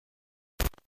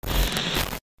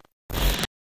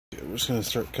I'm just gonna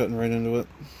start cutting right into it.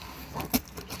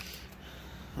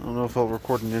 I don't know if I'll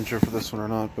record an intro for this one or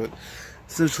not, but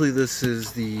essentially this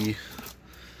is the,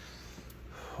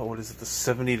 what is it, the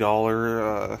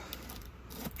 $70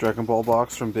 Dragon Ball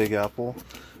box from Big Apple.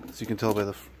 As you can tell by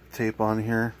the tape on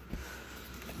here.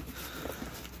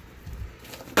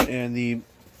 And the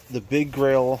big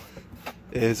grail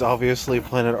is obviously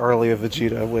Planet Arlia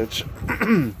Vegeta, which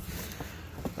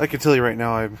I can tell you right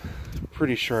now I'm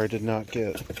pretty sure I did not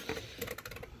get.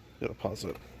 Gotta pause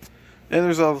it. And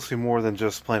there's obviously more than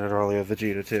just Planet Arlia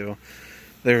Vegeta too.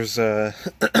 There's I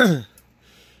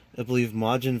believe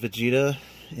Majin Vegeta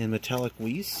and Metallic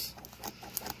Whis.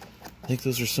 I think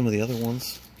those are some of the other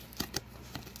ones.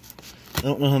 I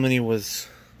don't know how many was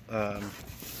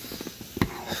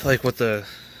like what the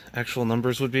actual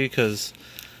numbers would be, because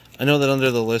I know that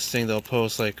under the listing they'll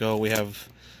post like, oh, we have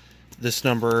this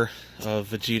number of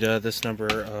Vegeta, this number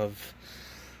of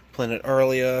Planet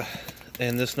Arlia,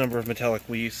 and this number of Metallic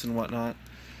Whis and whatnot.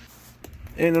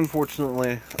 And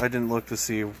unfortunately, I didn't look to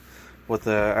see what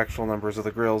the actual numbers of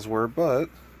the grails were, but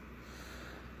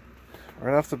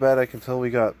right off the bat I can tell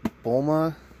we got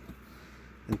Bulma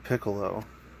and Piccolo.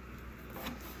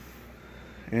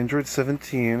 Android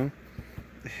 17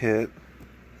 hit,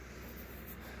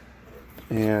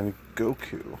 and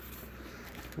Goku.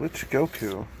 Which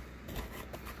Goku?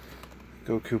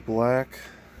 Goku Black,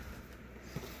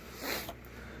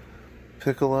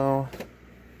 Piccolo.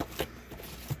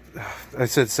 I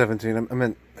said 17. I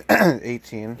meant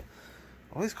 18.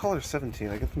 I always call her 17.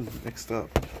 I get them mixed up.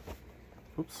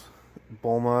 Oops.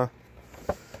 Bulma.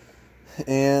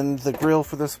 And the grill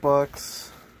for this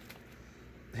box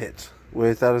hit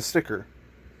without a sticker.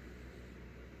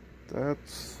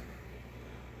 That's...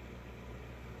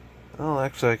 oh,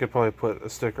 actually I could probably put a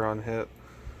sticker on hit.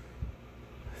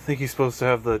 I think he's supposed to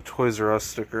have the Toys R Us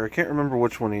sticker. I can't remember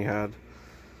which one he had,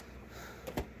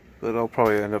 but I'll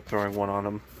probably end up throwing one on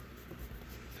him.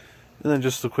 And then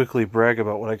just to quickly brag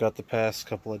about what I got the past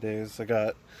couple of days. I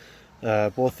got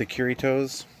both the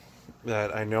Kiritos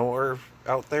that I know are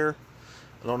out there.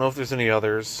 I don't know if there's any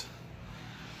others.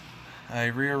 I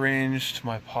rearranged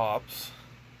my pops,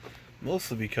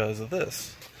 mostly because of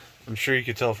this. I'm sure you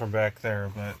could tell from back there,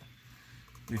 but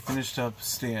we finished up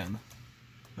Stan,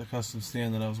 the custom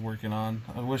stand that I was working on.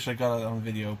 I wish I got it on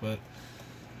video, but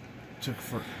it took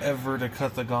forever to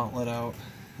cut the gauntlet out,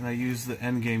 and I used the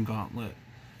endgame gauntlet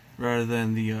rather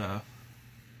than the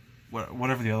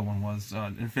whatever the other one was,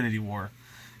 Infinity War,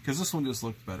 because this one just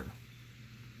looked better.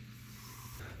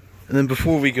 And then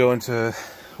before we go into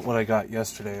what I got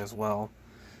yesterday as well,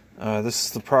 this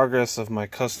is the progress of my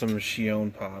custom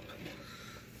Shion pop.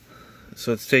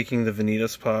 So it's taking the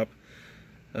Vanitas pop.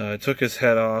 I took his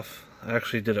head off. I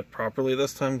actually did it properly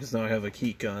this time because now I have a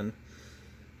heat gun.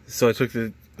 So I took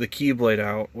the keyblade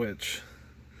out, which,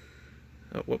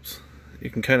 oh, whoops, you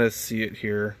can kind of see it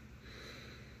here.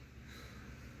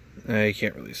 You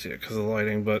can't really see it because of the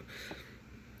lighting, but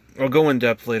I'll go in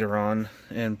depth later on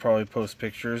and probably post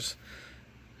pictures.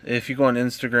 If you go on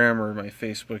Instagram or my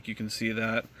Facebook, you can see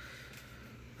that.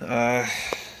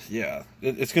 Yeah,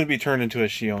 it's going to be turned into a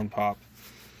Shion pop.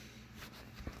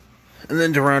 And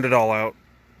then to round it all out,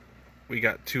 we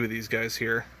got two of these guys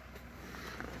here.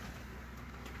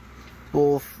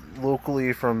 Both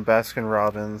locally from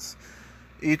Baskin-Robbins.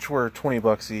 Each were 20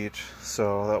 bucks each,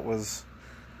 so that was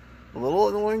a little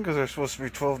annoying because they're supposed to be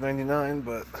 $12.99,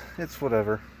 but it's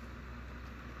whatever.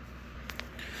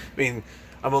 I mean,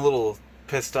 I'm a little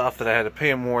pissed off that I had to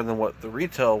pay more than what the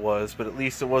retail was, but at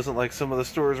least it wasn't like some of the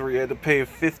stores where you had to pay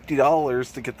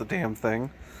 $50 to get the damn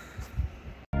thing.